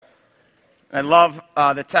I love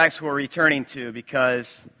the text we're returning to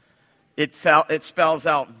because it spells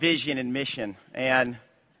out vision and mission. And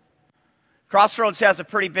Crossroads has a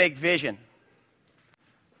pretty big vision.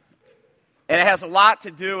 And it has a lot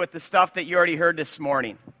to do with the stuff that you already heard this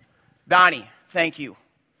morning. Donnie, thank you.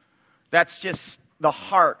 That's just the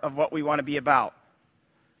heart of what we want to be about.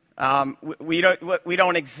 We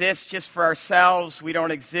don't exist just for ourselves. We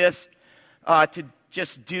don't exist to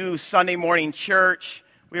just do Sunday morning church.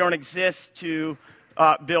 We don't exist to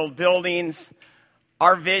build buildings.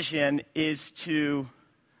 Our vision is to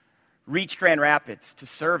reach Grand Rapids, to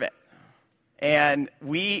serve it. And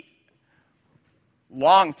we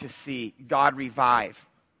long to see God revive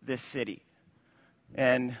this city.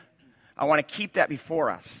 And I want to keep that before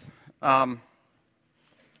us.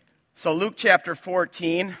 So Luke chapter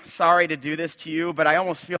 14, sorry to do this to you, but I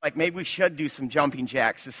almost feel like maybe we should do some jumping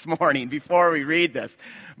jacks this morning before we read this.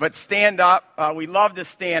 But stand up. We love to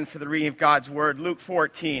stand for the reading of God's word. Luke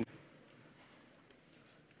 14.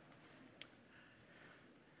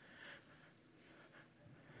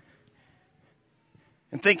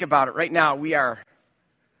 And think about it. Right now, we are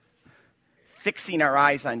fixing our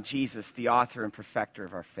eyes on Jesus, the author and perfecter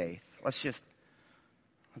of our faith. Let's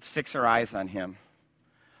fix our eyes on him.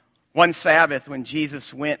 One Sabbath, when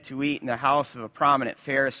Jesus went to eat in the house of a prominent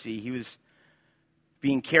Pharisee, he was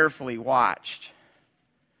being carefully watched.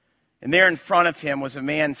 And there in front of him was a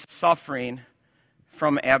man suffering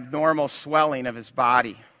from abnormal swelling of his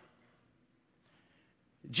body.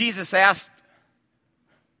 Jesus asked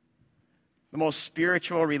the most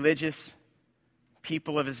spiritual, religious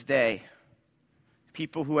people of his day,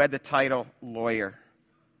 people who had the title lawyer,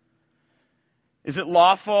 "Is it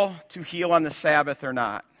lawful to heal on the Sabbath or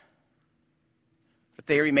not?" But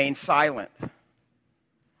they remained silent.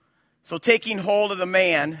 So taking hold of the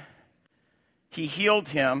man, he healed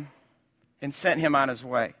him and sent him on his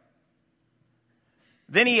way.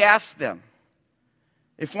 Then he asked them,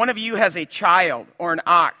 "If one of you has a child or an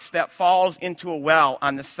ox that falls into a well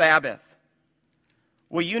on the Sabbath,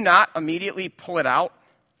 will you not immediately pull it out?"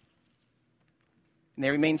 And they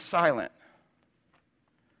remained silent.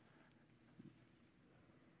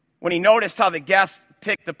 When he noticed how the guests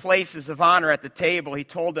picked the places of honor at the table, he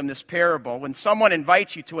told them this parable. "When someone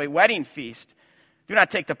invites you to a wedding feast, do not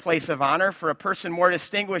take the place of honor, for a person more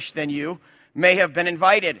distinguished than you may have been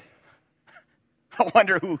invited." I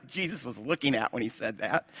wonder who Jesus was looking at when he said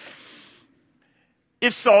that.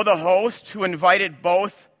 "If so, the host who invited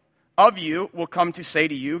both of you will come to say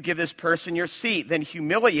to you, 'Give this person your seat.' Then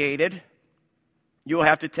humiliated, you will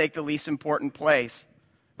have to take the least important place.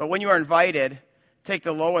 But when you are invited, take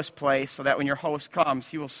the lowest place, so that when your host comes,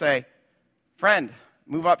 he will say, 'Friend,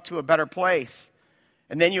 move up to a better place.'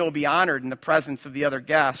 And then you will be honored in the presence of the other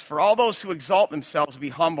guests. For all those who exalt themselves will be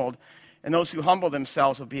humbled, and those who humble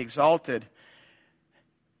themselves will be exalted."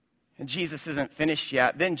 And Jesus isn't finished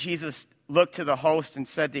yet. Then Jesus looked to the host and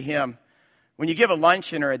said to him, "When you give a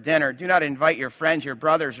luncheon or a dinner, do not invite your friends, your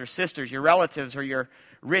brothers or sisters, your relatives, or your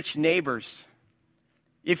rich neighbors.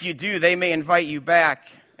 If you do, they may invite you back,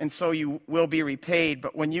 and so you will be repaid.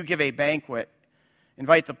 But when you give a banquet,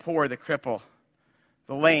 invite the poor, the cripple,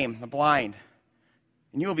 the lame, the blind,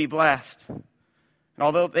 and you will be blessed. And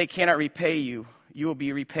although they cannot repay you, you will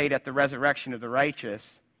be repaid at the resurrection of the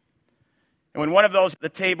righteous." And when one of those at the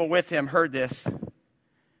table with him heard this,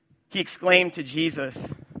 he exclaimed to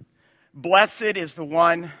Jesus, "Blessed is the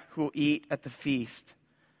one who will eat at the feast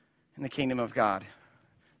in the kingdom of God."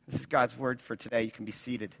 This is God's word for today. You can be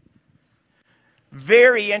seated.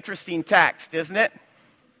 Very interesting text, isn't it?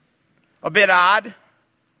 A bit odd.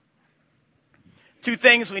 Two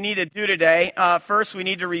things we need to do today. First, we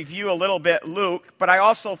need to review a little bit Luke, but I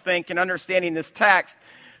also think in understanding this text,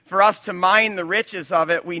 for us to mine the riches of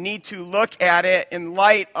it, we need to look at it in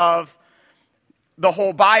light of the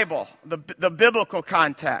whole Bible, the biblical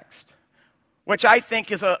context, which I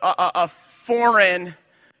think is a foreign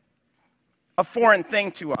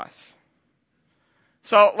thing to us.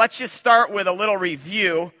 So let's just start with a little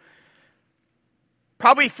review.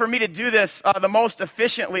 Probably for me to do this the most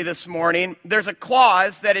efficiently this morning, there's a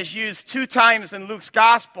clause that is used 2 times in Luke's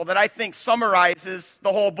gospel that I think summarizes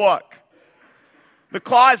the whole book. The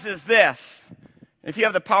clause is this. If you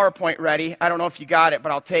have the PowerPoint ready, I don't know if you got it,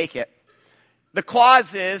 but I'll take it. The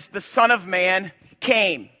clause is, the Son of Man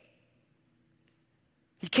came.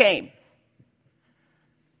 He came.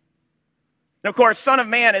 And of course, Son of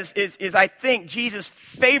Man is I think, Jesus'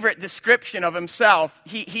 favorite description of himself.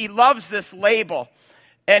 He loves this label.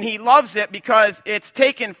 And he loves it because it's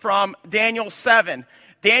taken from Daniel 7.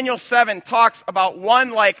 Daniel 7 talks about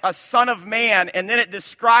one like a son of man, and then it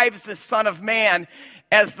describes the Son of Man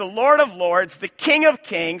as the Lord of Lords, the King of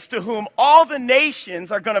Kings, to whom all the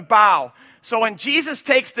nations are going to bow. So when Jesus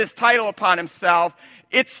takes this title upon himself,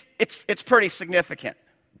 it's pretty significant.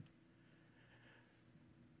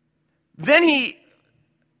 Then he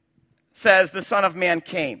says, the Son of Man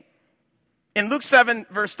came. In Luke 7,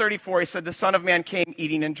 verse 34, he said, the Son of Man came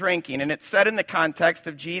eating and drinking. And it's said in the context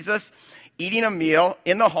of Jesus eating a meal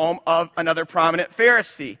in the home of another prominent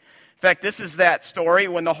Pharisee. In fact, this is that story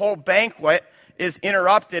when the whole banquet is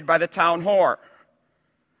interrupted by the town whore.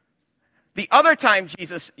 The other time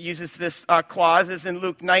Jesus uses this clause is in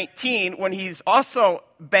Luke 19, when he's also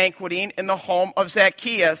banqueting in the home of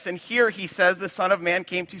Zacchaeus. And here he says, the Son of Man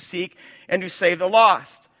came to seek and to save the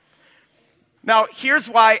lost. Now, here's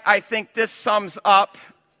why I think this sums up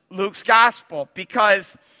Luke's gospel.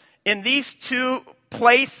 Because in these two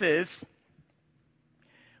places,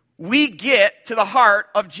 we get to the heart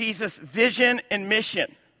of Jesus' vision and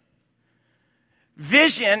mission.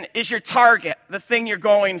 Vision is your target, the thing you're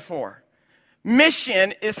going for.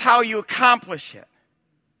 Mission is how you accomplish it.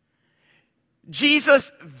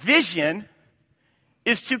 Jesus' vision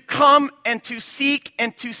is to come and to seek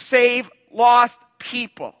and to save lost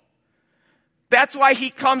people. That's why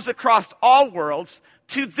he comes across all worlds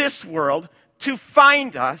to this world to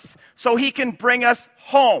find us so he can bring us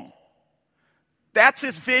home. That's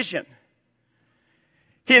his vision.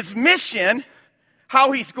 His mission,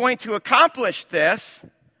 how he's going to accomplish this,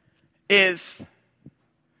 is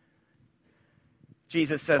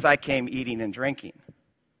Jesus says, I came eating and drinking.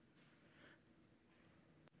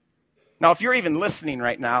 Now, if you're even listening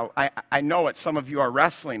right now, I know what some of you are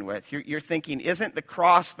wrestling with. You're thinking, isn't the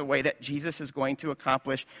cross the way that Jesus is going to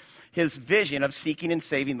accomplish his vision of seeking and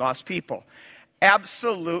saving lost people?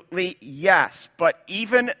 Absolutely yes. But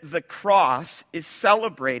even the cross is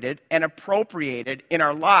celebrated and appropriated in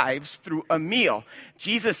our lives through a meal.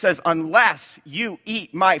 Jesus says, unless you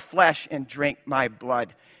eat my flesh and drink my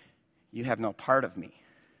blood, you have no part of me.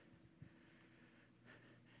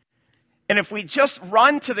 And if we just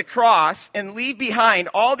run to the cross and leave behind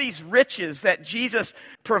all these riches that Jesus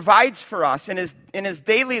provides for us in his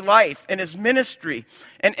daily life, in his ministry,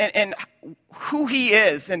 and who he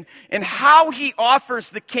is, and how he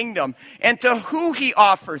offers the kingdom, and to who he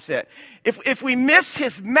offers it, if we miss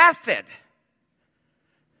his method,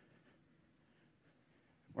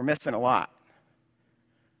 we're missing a lot.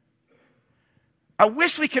 I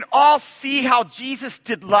wish we could all see how Jesus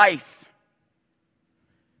did life.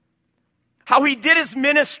 How he did his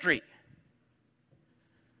ministry.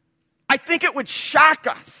 I think it would shock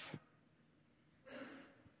us.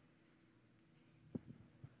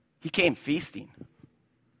 He came feasting.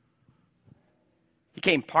 He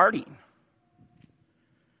came partying.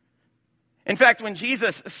 In fact, when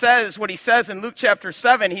Jesus says what he says in Luke chapter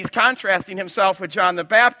 7, he's contrasting himself with John the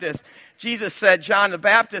Baptist. Jesus said John the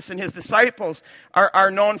Baptist and his disciples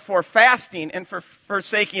are known for fasting and for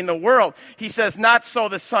forsaking the world. He says, not so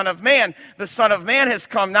the Son of Man. The Son of Man has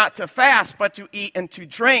come not to fast, but to eat and to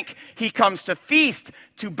drink. He comes to feast,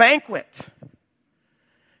 to banquet.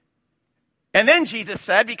 And then Jesus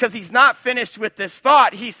said, because he's not finished with this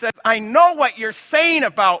thought, he says, I know what you're saying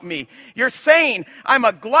about me. You're saying I'm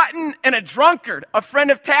a glutton and a drunkard, a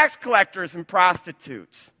friend of tax collectors and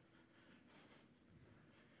prostitutes.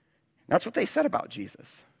 That's what they said about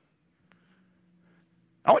Jesus.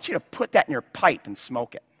 I want you to put that in your pipe and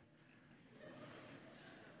smoke it.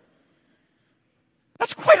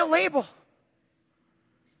 That's quite a label.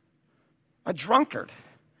 A drunkard.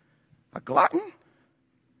 A glutton?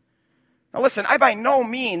 Now listen, I by no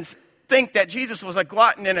means think that Jesus was a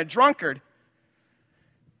glutton and a drunkard.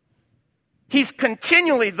 He's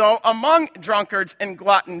continually, though, among drunkards and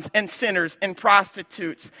gluttons and sinners and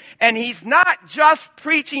prostitutes. And he's not just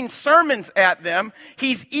preaching sermons at them.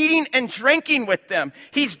 He's eating and drinking with them.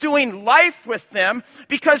 He's doing life with them,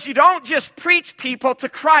 because you don't just preach people to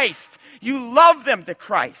Christ. You love them to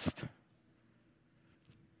Christ.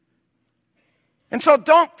 And so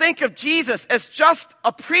don't think of Jesus as just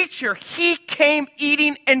a preacher. He came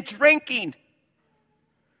eating and drinking.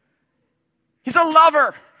 He's a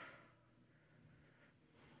lover.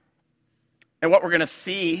 And what we're going to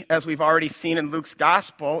see, as we've already seen in Luke's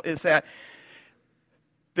gospel, is that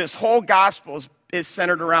this whole gospel is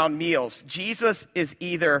centered around meals. Jesus is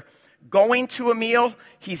either going to a meal,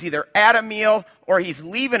 he's either at a meal, or he's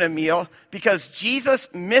leaving a meal, because Jesus'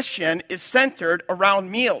 mission is centered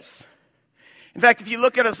around meals. In fact, if you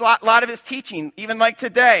look at a lot of his teaching, even like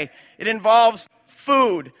today, it involves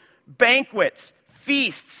food, banquets,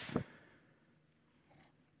 feasts.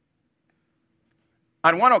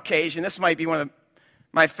 On one occasion, this might be one of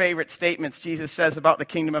my favorite statements Jesus says about the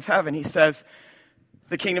kingdom of heaven. He says,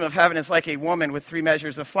 the kingdom of heaven is like a woman with 3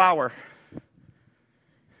 measures of flour.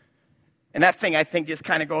 And that thing, I think, just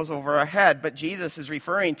kind of goes over our head. But Jesus is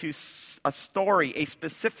referring to a story, a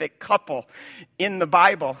specific couple in the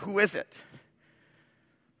Bible. Who is it?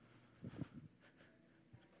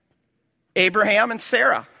 Abraham and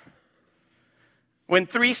Sarah. When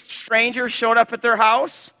 3 strangers showed up at their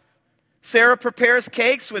house, Sarah prepares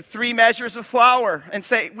cakes with 3 measures of flour. And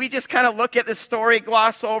we just kind of look at this story,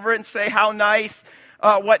 gloss over it, and say how nice,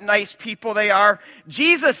 what nice people they are.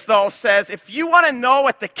 Jesus, though, says, if you want to know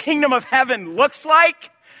what the kingdom of heaven looks like,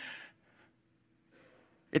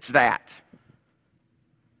 it's that.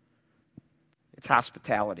 It's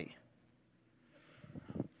hospitality.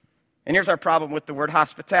 And here's our problem with the word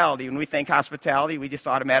hospitality. When we think hospitality, we just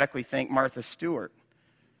automatically think Martha Stewart.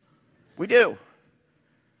 We do.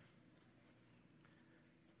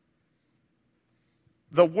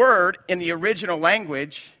 The word in the original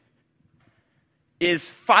language is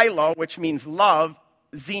philo, which means love,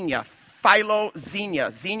 xenia.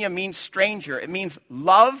 Philoxenia. Xenia means stranger. It means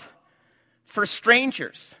love for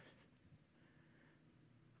strangers.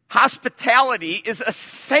 Hospitality is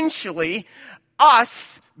essentially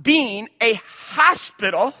us being a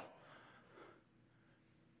hospital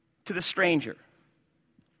to the stranger.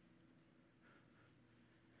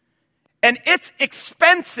 And it's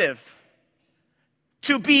expensive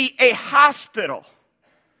to be a hospital.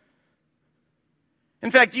 In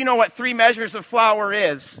fact, do you know what 3 measures of flour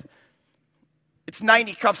is? It's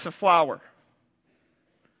 90 cups of flour.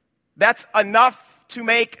 That's enough to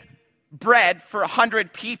make bread for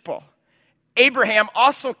 100 people. Abraham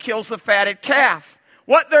also kills the fatted calf.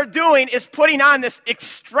 What they're doing is putting on this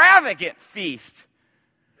extravagant feast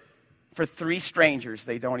for 3 strangers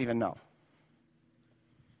they don't even know.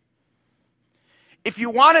 If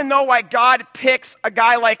you want to know why God picks a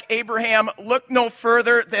guy like Abraham, look no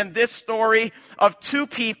further than this story of 2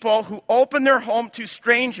 people who open their home to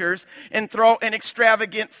strangers and throw an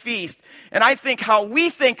extravagant feast. And I think how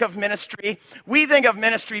we think of ministry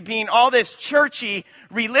being all this churchy,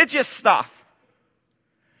 religious stuff.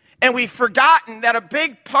 And we've forgotten that a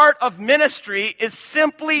big part of ministry is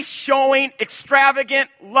simply showing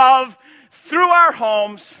extravagant love through our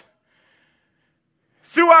homes,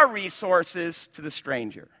 through our resources, to the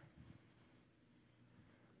stranger.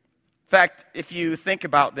 In fact, if you think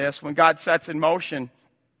about this, when God sets in motion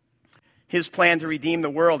his plan to redeem the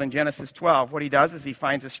world in Genesis 12, what he does is he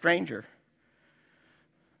finds a stranger.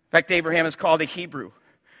 In fact, Abraham is called a Hebrew.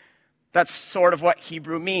 That's sort of what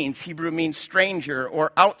Hebrew means. Hebrew means stranger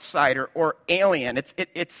or outsider or alien.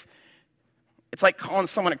 It's like calling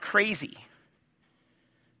someone a crazy.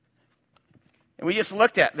 And we just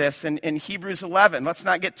looked at this in Hebrews 11. Let's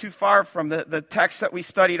not get too far from the text that we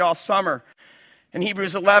studied all summer. In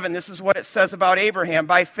Hebrews 11, this is what it says about Abraham.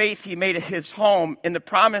 By faith, he made his home in the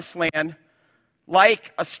promised land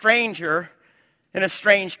like a stranger in a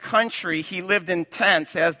strange country. He lived in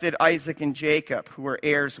tents, as did Isaac and Jacob, who were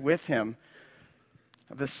heirs with him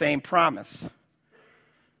of the same promise.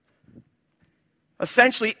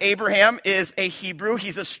 Essentially, Abraham is a Hebrew.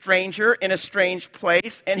 He's a stranger in a strange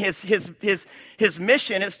place, and his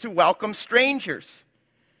mission is to welcome strangers.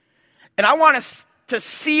 And I want us to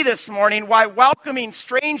see this morning why welcoming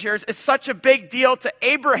strangers is such a big deal to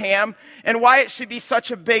Abraham and why it should be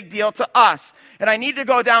such a big deal to us. And I need to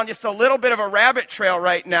go down just a little bit of a rabbit trail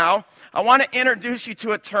right now. I want to introduce you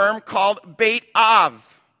to a term called Beit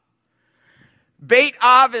Av. Beit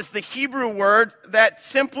Av is the Hebrew word that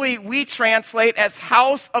simply we translate as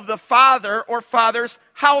house of the father or father's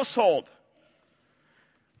household.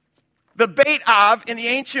 The Beit Av in the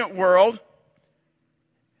ancient world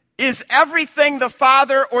is everything the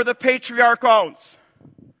father or the patriarch owns.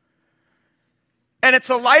 And it's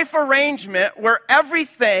a life arrangement where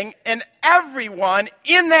everything and everyone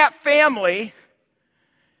in that family,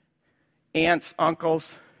 aunts,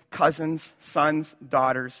 uncles, cousins, sons,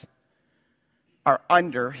 daughters, are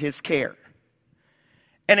under his care.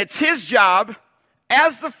 And it's his job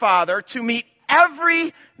as the father to meet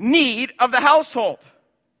every need of the household.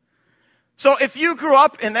 So if you grew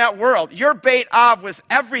up in that world, your Beit Av was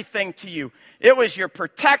everything to you. It was your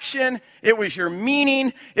protection, it was your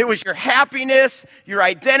meaning, it was your happiness, your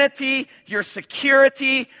identity, your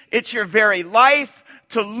security, it's your very life.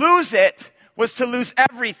 To lose it was to lose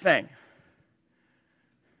everything.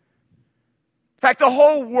 In fact, the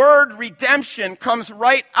whole word redemption comes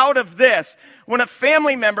right out of this. When a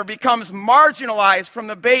family member becomes marginalized from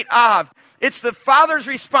the Beit Av, it's the father's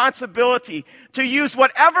responsibility to use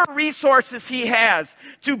whatever resources he has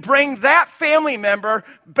to bring that family member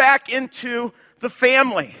back into the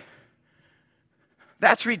family.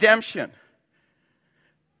 That's redemption.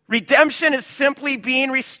 Redemption is simply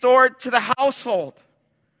being restored to the household.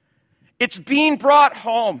 It's being brought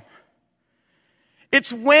home.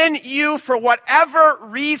 It's when you, for whatever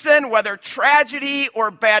reason, whether tragedy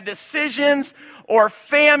or bad decisions or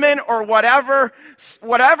famine or whatever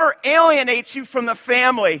alienates you from the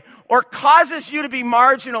family or causes you to be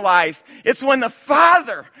marginalized, it's when the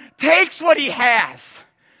Father takes what he has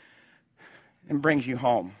and brings you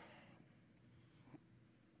home.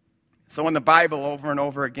 So in the Bible, over and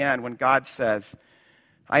over again, when God says,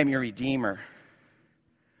 I am your Redeemer,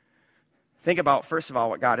 think about, first of all,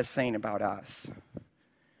 what God is saying about us.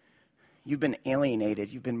 You've been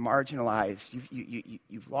alienated. You've been marginalized.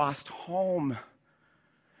 You've lost home.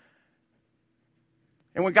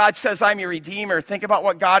 And when God says, I'm your Redeemer, think about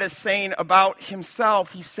what God is saying about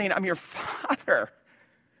himself. He's saying, I'm your Father.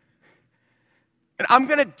 And I'm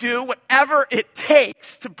going to do whatever it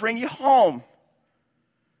takes to bring you home.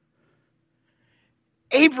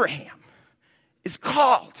 Abraham is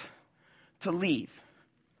called to leave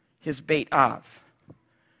his Beit Av.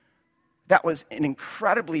 That was an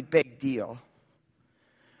incredibly big deal,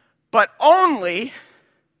 but only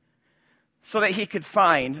so that he could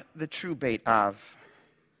find the true Beit Av,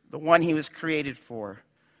 the one he was created for,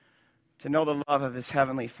 to know the love of his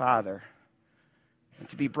heavenly Father, and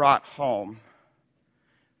to be brought home,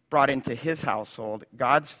 brought into his household,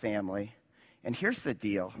 God's family. And here's the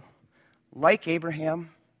deal. Like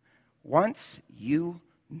Abraham, once you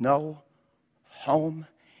know home,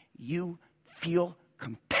 you feel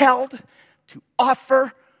compelled to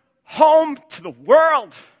offer home to the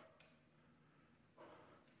world.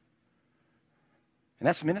 And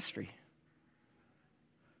that's ministry.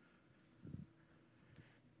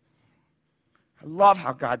 I love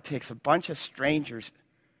how God takes a bunch of strangers,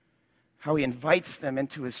 how he invites them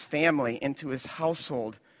into his family, into his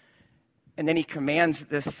household, and then he commands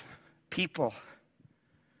this people,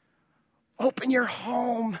 open your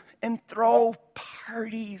home and throw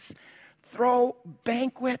parties, throw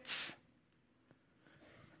banquets.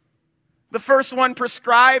 The first one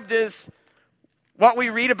prescribed is what we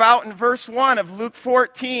read about in verse 1 of Luke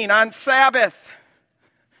 14, on Sabbath.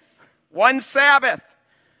 One Sabbath.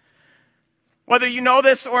 Whether you know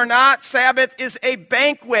this or not, Sabbath is a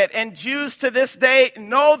banquet, and Jews to this day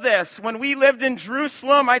know this. When we lived in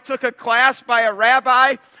Jerusalem, I took a class by a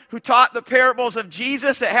rabbi who taught the parables of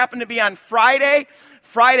Jesus. It happened to be on Friday.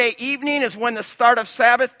 Friday evening is when the start of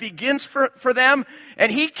Sabbath begins for them.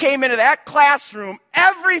 And he came into that classroom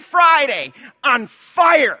every Friday on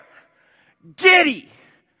fire, giddy,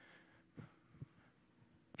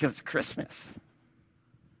 because it's Christmas.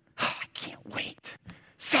 Oh, I can't wait.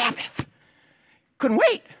 Sabbath. Couldn't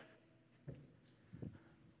wait.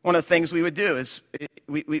 One of the things we would do is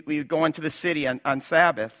we would go into the city on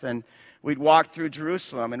Sabbath, and we'd walk through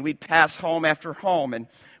Jerusalem, and we'd pass home after home, and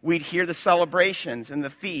we'd hear the celebrations and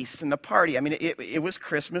the feasts and the party. I mean, it was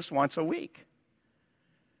Christmas once a week.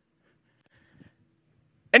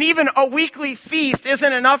 And even a weekly feast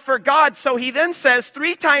isn't enough for God, so he then says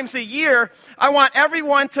 3 times a year, I want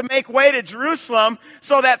everyone to make way to Jerusalem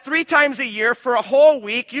so that 3 times a year for a whole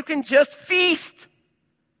week you can just feast.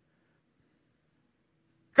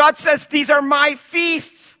 God says, these are my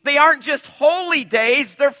feasts. They aren't just holy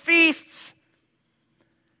days, they're feasts.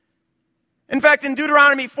 In fact, in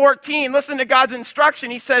Deuteronomy 14, listen to God's instruction.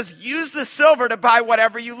 He says, use the silver to buy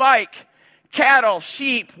whatever you like. Cattle,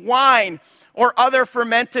 sheep, wine, or other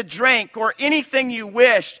fermented drink, or anything you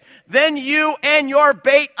wish. Then you and your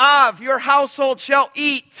Beit Av, your household, shall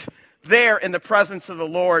eat there in the presence of the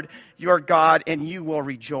Lord your God, and you will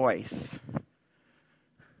rejoice.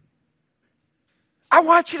 I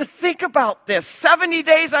want you to think about this. 70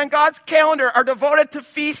 days on God's calendar are devoted to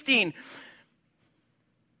feasting.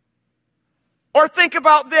 Or think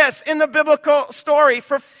about this. In the biblical story,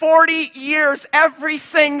 for 40 years, every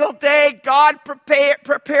single day, God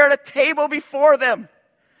prepared a table before them.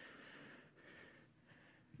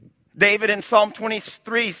 David in Psalm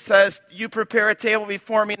 23 says, you prepare a table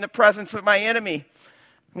before me in the presence of my enemy.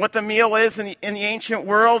 What the meal is in the ancient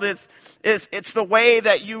world is it's the way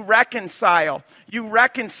that you reconcile. You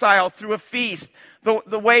reconcile through a feast.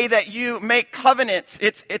 The way that you make covenants,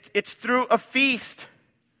 it's through a feast.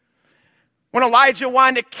 When Elijah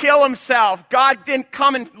wanted to kill himself, God didn't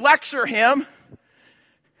come and lecture him.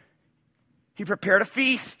 He prepared a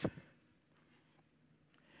feast.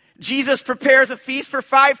 Jesus prepares a feast for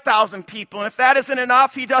 5,000 people. And if that isn't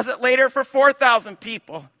enough, he does it later for 4,000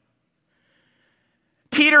 people.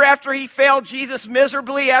 Peter, after he failed Jesus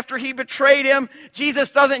miserably, after he betrayed him, Jesus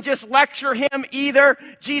doesn't just lecture him either.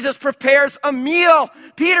 Jesus prepares a meal.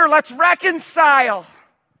 Peter, let's reconcile.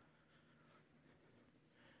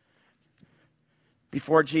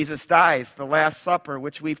 before Jesus dies, the Last Supper,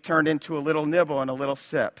 which we've turned into a little nibble and a little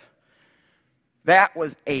sip. That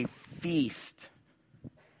was a feast.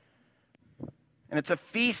 And it's a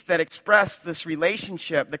feast that expressed this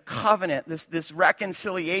relationship, the covenant, this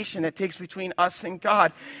reconciliation that takes between us and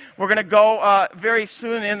God. We're going to go very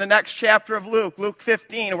soon in the next chapter of Luke, Luke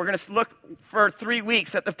 15. We're going to look for 3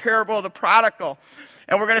 weeks at the parable of the prodigal.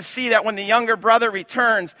 And we're going to see that when the younger brother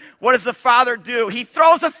returns, what does the father do? He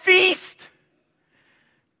throws a feast.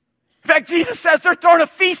 In fact, Jesus says they're throwing a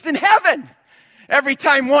feast in heaven every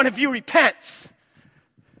time one of you repents.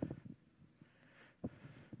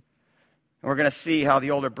 And we're going to see how the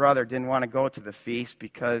older brother didn't want to go to the feast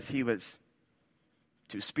because he was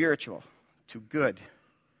too spiritual, too good.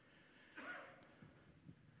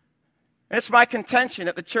 And it's my contention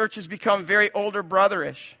that the church has become very older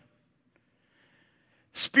brotherish.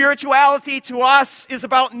 Spirituality to us is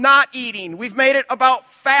about not eating. We've made it about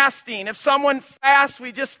fasting. If someone fasts,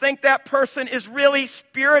 we just think that person is really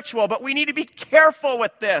spiritual, but we need to be careful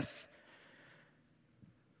with this.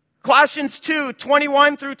 Colossians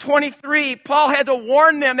 2:21 through 23, Paul had to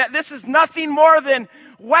warn them that this is nothing more than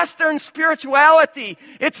Western spirituality.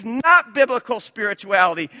 It's not biblical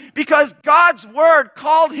spirituality because God's word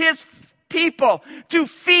called his people to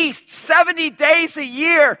feast 70 days a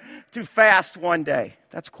year, to fast one day.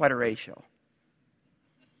 That's quite a ratio.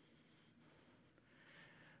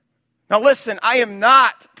 Now listen, I am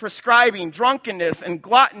not prescribing drunkenness and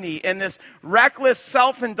gluttony and this reckless,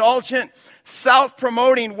 self-indulgent,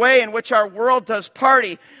 self-promoting way in which our world does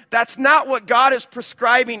party. That's not what God is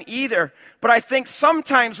prescribing either. But I think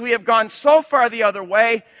sometimes we have gone so far the other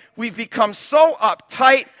way, we've become so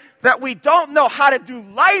uptight that we don't know how to do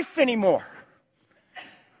life anymore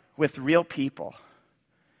with real people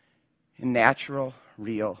in natural,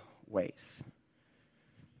 real ways.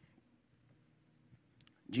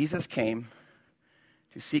 Jesus came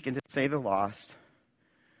to seek and to save the lost.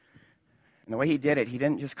 And the way he did it, he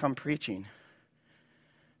didn't just come preaching.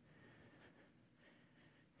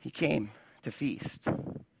 He came to feast.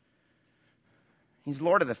 He's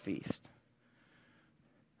Lord of the feast.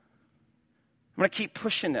 I'm going to keep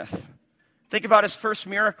pushing this. Think about his first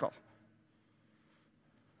miracle.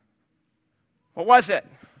 What was it?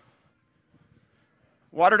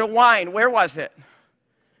 Water to wine. Where was it?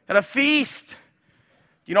 At a feast.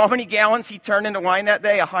 You know how many gallons he turned into wine that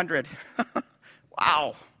day? 100.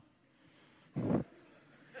 Wow.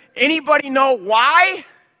 Anybody know why?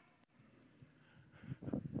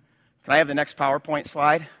 Can I have the next PowerPoint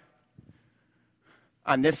slide?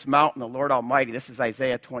 On this mountain, the Lord Almighty, this is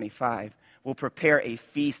Isaiah 25, will prepare a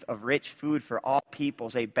feast of rich food for all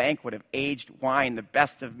peoples, a banquet of aged wine, the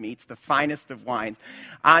best of meats, the finest of wines.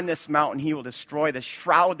 On this mountain he will destroy the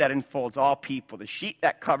shroud that enfolds all people, the sheet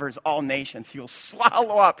that covers all nations. He will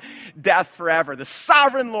swallow up death forever. The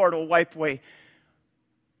sovereign Lord will wipe away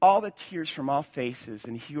all the tears from all faces,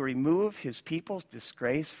 and he will remove his people's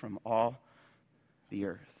disgrace from all the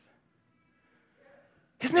earth.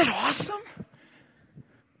 Isn't that awesome?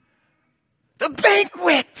 The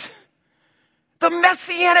banquet! The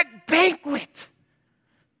messianic banquet.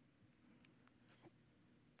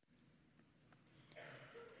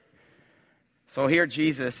 So here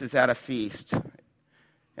Jesus is at a feast.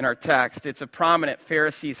 In our text, it's a prominent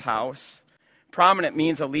Pharisee's house. Prominent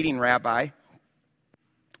means a leading rabbi.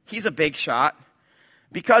 He's a big shot.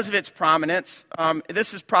 Because of its prominence,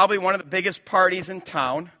 this is probably one of the biggest parties in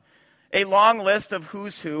town. A long list of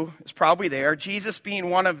who's who is probably there, Jesus being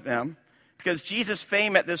one of them. Because Jesus'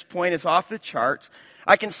 fame at this point is off the charts.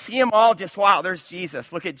 I can see them all just, wow, there's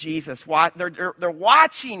Jesus. Look at Jesus. They're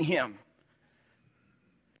watching him.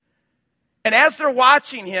 And as they're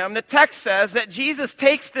watching him, the text says that Jesus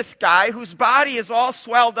takes this guy whose body is all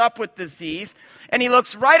swelled up with disease, and he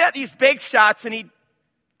looks right at these big shots, and he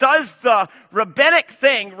does the rabbinic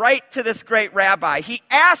thing right to this great rabbi. He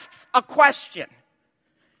asks a question.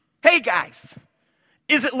 Hey, guys,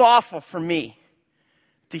 is it lawful for me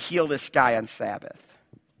to heal this guy on Sabbath?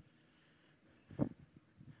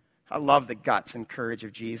 I love the guts and courage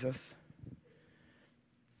of Jesus.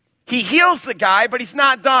 He heals the guy, but he's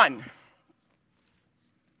not done.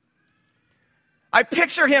 I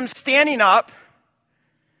picture him standing up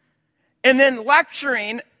and then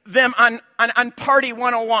lecturing them on Party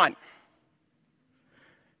 101.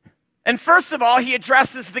 And first of all, he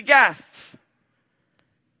addresses the guests.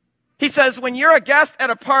 He says, when you're a guest at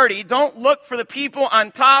a party, don't look for the people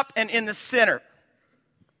on top and in the center.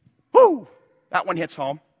 Woo! That one hits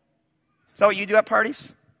home. Is that what you do at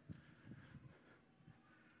parties?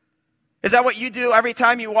 Is that what you do every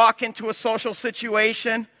time you walk into a social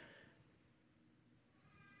situation?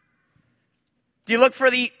 Do you look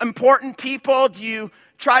for the important people? Do you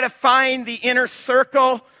try to find the inner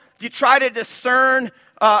circle? Do you try to discern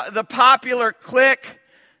the popular clique?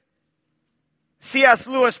 C.S.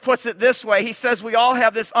 Lewis puts it this way. He says we all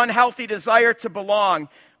have this unhealthy desire to belong.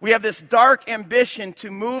 We have this dark ambition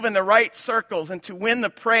to move in the right circles and to win the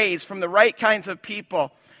praise from the right kinds of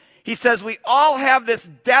people. He says we all have this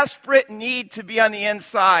desperate need to be on the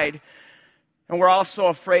inside, and we're also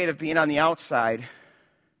afraid of being on the outside.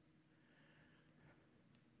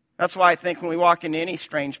 That's why I think when we walk into any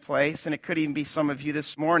strange place, and it could even be some of you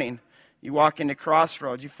this morning, you walk into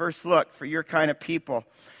Crossroads, you first look for your kind of people.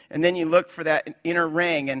 And then you look for that inner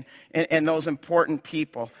ring and those important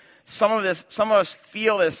people. Some of us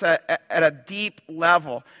feel this at a deep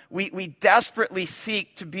level. We desperately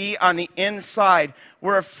seek to be on the inside.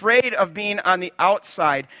 We're afraid of being on the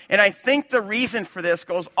outside. And I think the reason for this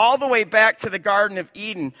goes all the way back to the Garden of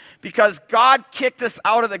Eden, because God kicked us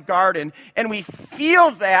out of the garden, and we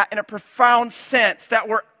feel that in a profound sense, that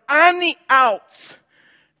we're on the outs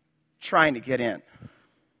trying to get in.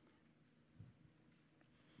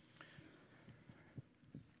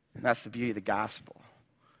 And that's the beauty of the gospel.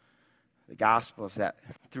 The gospel is that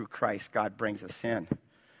through Christ, God brings us in.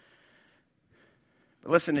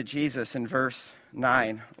 But listen to Jesus in verse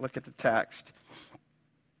 9. Look at the text.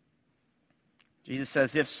 Jesus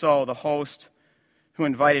says, "If so, the host who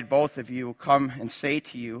invited both of you will come and say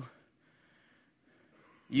to you,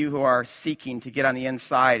 you who are seeking to get on the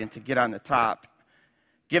inside and to get on the top,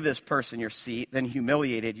 give this person your seat. Then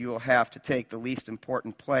humiliated, you will have to take the least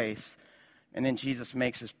important place." And then Jesus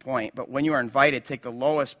makes his point. "But when you are invited, take the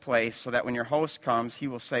lowest place, so that when your host comes, he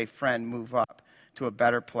will say, 'Friend, move up to a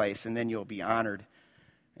better place,' and then you'll be honored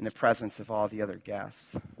in the presence of all the other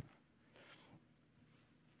guests." And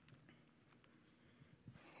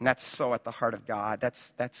that's so at the heart of God.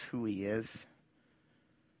 That's who he is.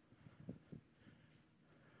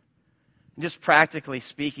 Just practically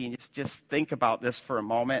speaking, just think about this for a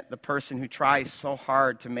moment. The person who tries so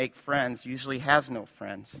hard to make friends usually has no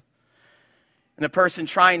friends. And the person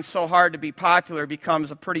trying so hard to be popular becomes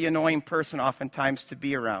a pretty annoying person oftentimes to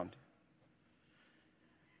be around.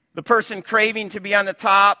 The person craving to be on the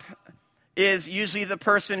top is usually the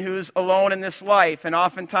person who's alone in this life, and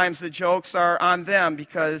oftentimes the jokes are on them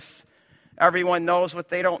because everyone knows what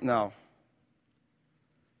they don't know.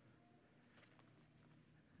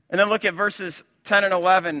 And then look at verses 10 and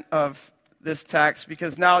 11 of this text,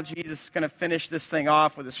 because now Jesus is going to finish this thing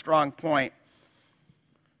off with a strong point.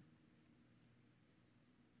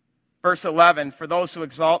 Verse 11, "For those who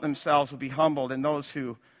exalt themselves will be humbled, and those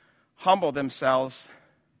who humble themselves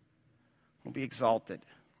will be exalted."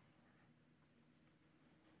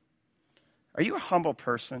 Are you a humble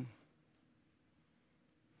person?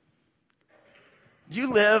 Do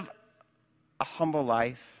you live a humble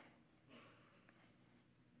life?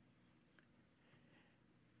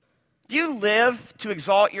 Do you live to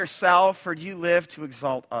exalt yourself, or do you live to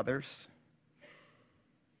exalt others?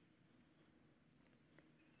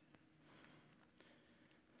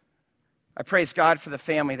 I praise God for the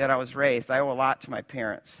family that I was raised. I owe a lot to my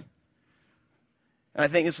parents. And I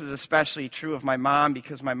think this was especially true of my mom,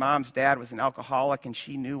 because my mom's dad was an alcoholic, and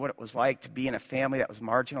she knew what it was like to be in a family that was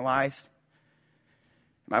marginalized.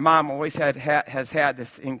 My mom always has had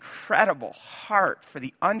this incredible heart for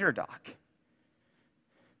the underdog.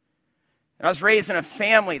 And I was raised in a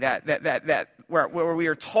family where we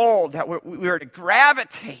were told that we were to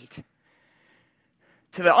gravitate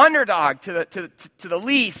to the underdog, to the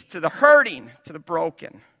least, to the hurting, to the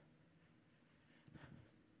broken.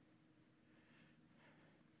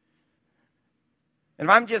 And if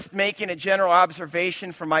I'm just making a general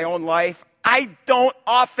observation from my own life, I don't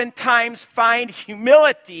oftentimes find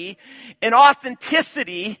humility and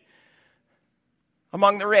authenticity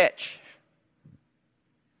among the rich.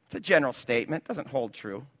 It's a general statement, doesn't hold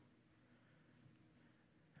true.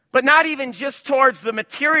 But not even just towards the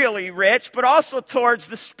materially rich, but also towards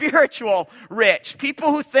the spiritual rich.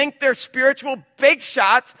 People who think they're spiritual big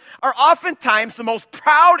shots are oftentimes the most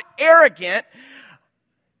proud, arrogant,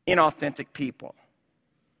 inauthentic people.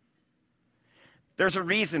 There's a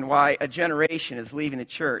reason why a generation is leaving the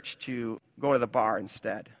church to go to the bar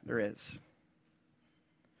instead. There is.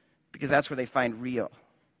 Because that's where they find real.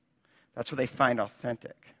 That's where they find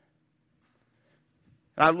authentic.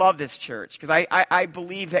 And I love this church because I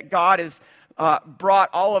believe that God has brought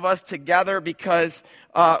all of us together because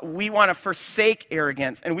we want to forsake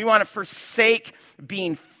arrogance, and we want to forsake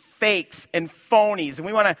being fakes and phonies, and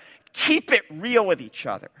we want to keep it real with each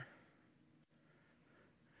other.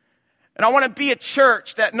 And I want to be a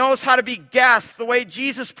church that knows how to be guests the way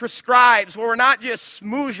Jesus prescribes, where we're not just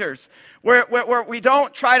smoozers, where we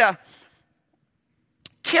don't try to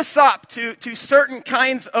kiss up to certain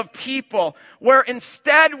kinds of people, where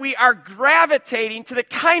instead we are gravitating to the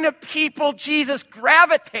kind of people Jesus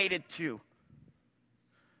gravitated to.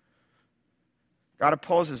 God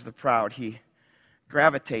opposes the proud. He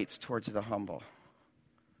gravitates towards the humble.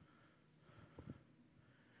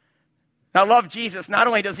 Now, I love Jesus. Not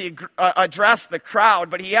only does he address the crowd,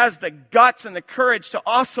 but he has the guts and the courage to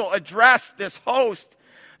also address this host,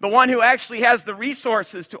 the one who actually has the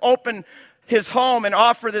resources to open his home and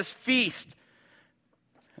offer this feast.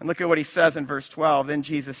 And look at what he says in verse 12. Then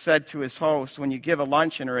Jesus said to his host, when you give a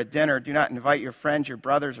luncheon or a dinner, do not invite your friends, your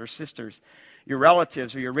brothers or sisters, your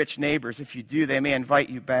relatives or your rich neighbors. If you do, they may invite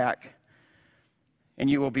you back, and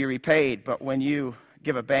you will be repaid. But when you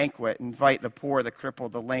give a banquet, invite the poor, the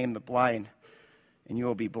crippled, the lame, the blind, and you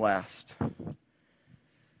will be blessed.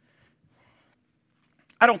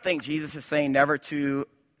 I don't think Jesus is saying never to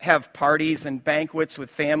have parties and banquets with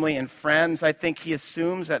family and friends. I think he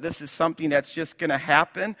assumes that this is something that's just going to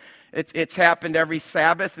happen. It's happened every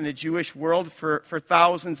Sabbath in the Jewish world for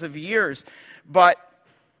thousands of years. But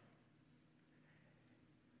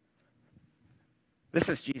this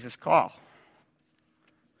is Jesus' call.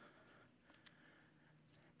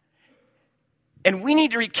 And we need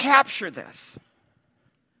to recapture this.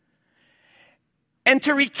 And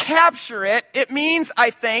to recapture it, it means,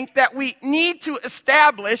 I think, that we need to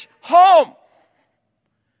establish home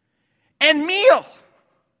and meal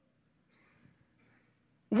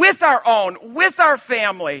with our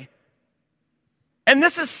family. And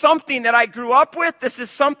this is something that I grew up with. This is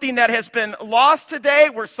something that has been lost today.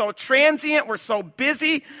 We're so transient. We're so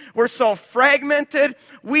busy. We're so fragmented.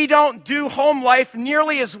 We don't do home life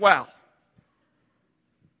nearly as well.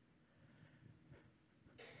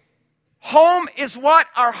 Home is what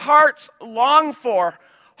our hearts long for.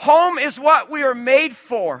 Home is what we are made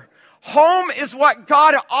for. Home is what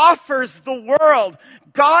God offers the world.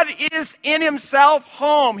 God is in himself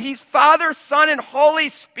home. He's Father, Son, and Holy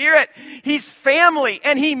Spirit. He's family,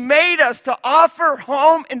 and he made us to offer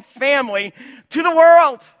home and family to the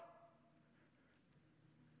world.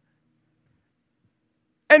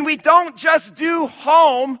 And we don't just do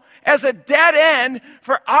home as a dead end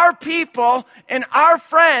for our people and our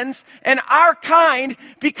friends and our kind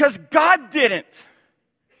because God didn't.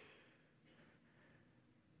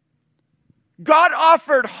 God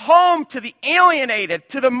offered home to the alienated,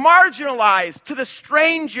 to the marginalized, to the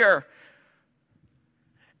stranger.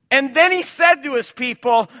 And then he said to his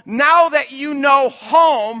people, now that you know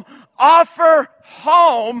home, offer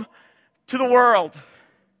home to the world.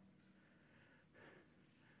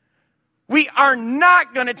 We are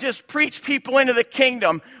not going to just preach people into the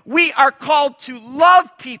kingdom. We are called to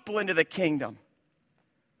love people into the kingdom.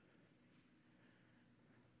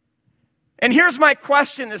 And here's my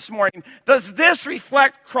question this morning. Does this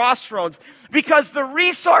reflect Crossroads? Because the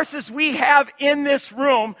resources we have in this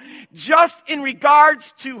room, just in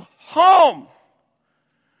regards to home,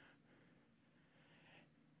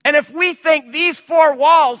 and if we think these four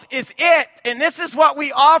walls is it, and this is what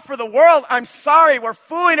we offer the world, I'm sorry, we're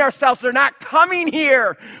fooling ourselves. They're not coming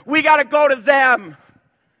here. We got to go to them.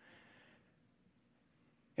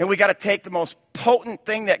 And we got to take the most potent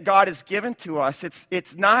thing that God has given to us.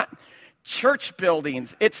 It's not church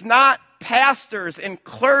buildings. It's not pastors and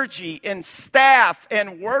clergy and staff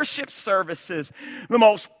and worship services. The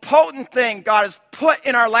most potent thing God has put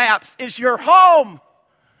in our laps is your home.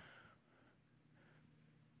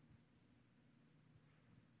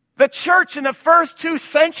 The church in the first 2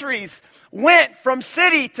 centuries went from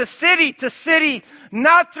city to city to city,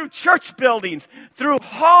 not through church buildings, through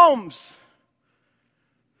homes.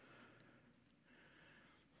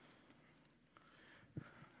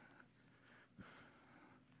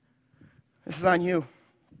 This is on you.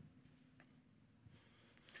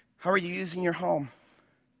 How are you using your home?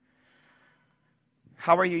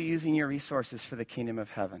 How are you using your resources for the kingdom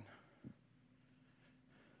of heaven?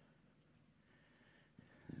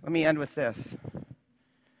 Let me end with this.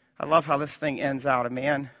 I love how this thing ends out. A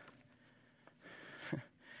man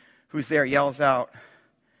who's there yells out.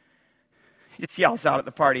 He just yells out at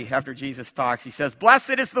the party after Jesus talks. He says,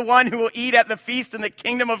 "Blessed is the one who will eat at the feast in the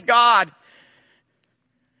kingdom of God."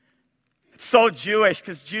 It's so Jewish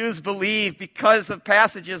because Jews believe, because of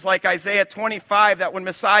passages like Isaiah 25, that when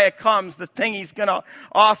Messiah comes, the thing he's going to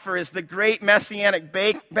offer is the great messianic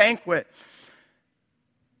banquet.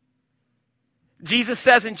 Jesus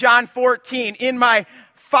says in John 14, "In my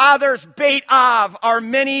Father's Beit Av are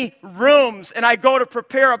many rooms, and I go to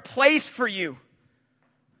prepare a place for you."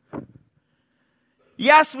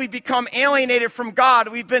 Yes, we become alienated from God.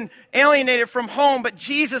 We've been alienated from home, but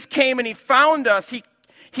Jesus came and he found us.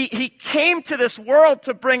 He came to this world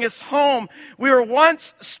to bring us home. We were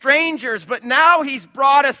once strangers, but now he's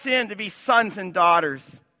brought us in to be sons and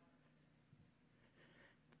daughters.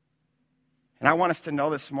 And I want us to know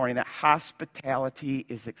this morning that hospitality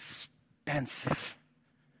is expensive.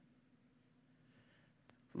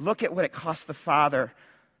 Look at what it cost the Father.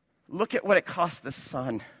 Look at what it cost the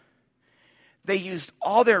Son. They used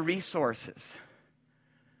all their resources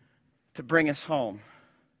to bring us home.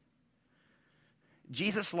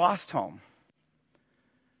 Jesus lost home.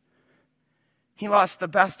 He lost the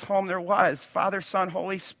best home there was. Father, Son,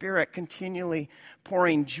 Holy Spirit continually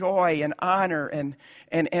pouring joy and honor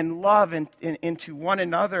and love into one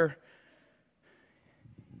another.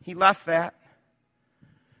 He left that.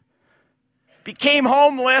 Became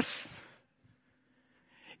homeless.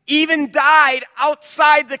 Even died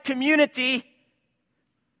outside the community.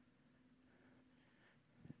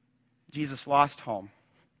 Jesus lost home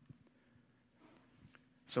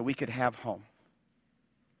so we could have home.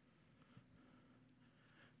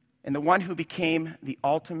 And the one who became the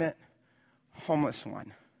ultimate homeless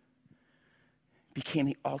one became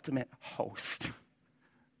the ultimate host.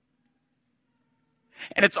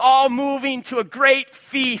 And it's all moving to a great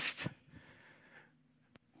feast.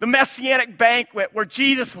 The Messianic banquet where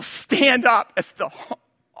Jesus will stand up as the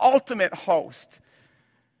ultimate host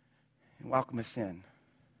and welcome us in.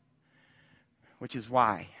 Which is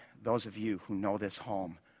why those of you who know this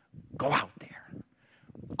home, go out there.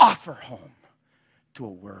 Offer home to a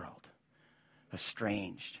world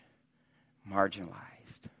estranged,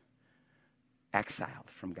 marginalized, exiled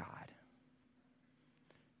from God.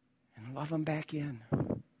 And love them back in.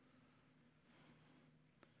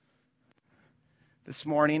 This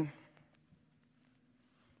morning,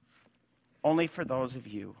 only for those of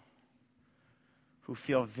you who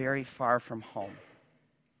feel very far from home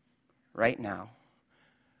right now,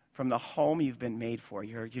 from the home you've been made for.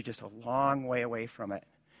 You're just a long way away from it.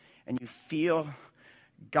 And you feel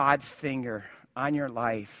God's finger on your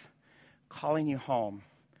life calling you home.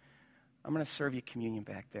 I'm going to serve you communion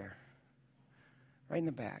back there. Right in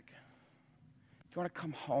the back. If you want to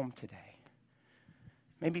come home today,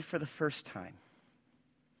 maybe for the first time,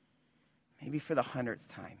 maybe for the 100th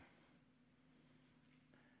time.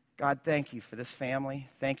 God, thank you for this family.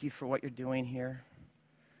 Thank you for what you're doing here.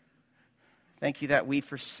 Thank you that we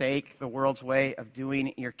forsake the world's way of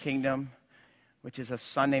doing your kingdom, which is a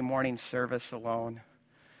Sunday morning service alone.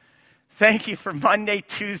 Thank you for Monday,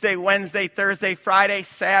 Tuesday, Wednesday, Thursday, Friday,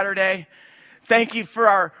 Saturday. Thank you for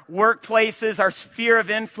our workplaces, our sphere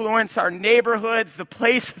of influence, our neighborhoods, the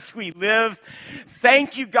places we live.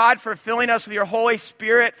 Thank you, God, for filling us with your Holy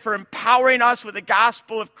Spirit, for empowering us with the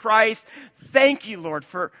gospel of Christ. Thank you, Lord,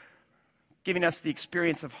 for giving us the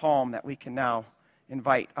experience of home that we can now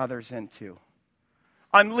invite others into.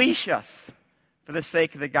 Unleash us for the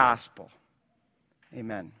sake of the gospel.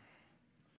 Amen.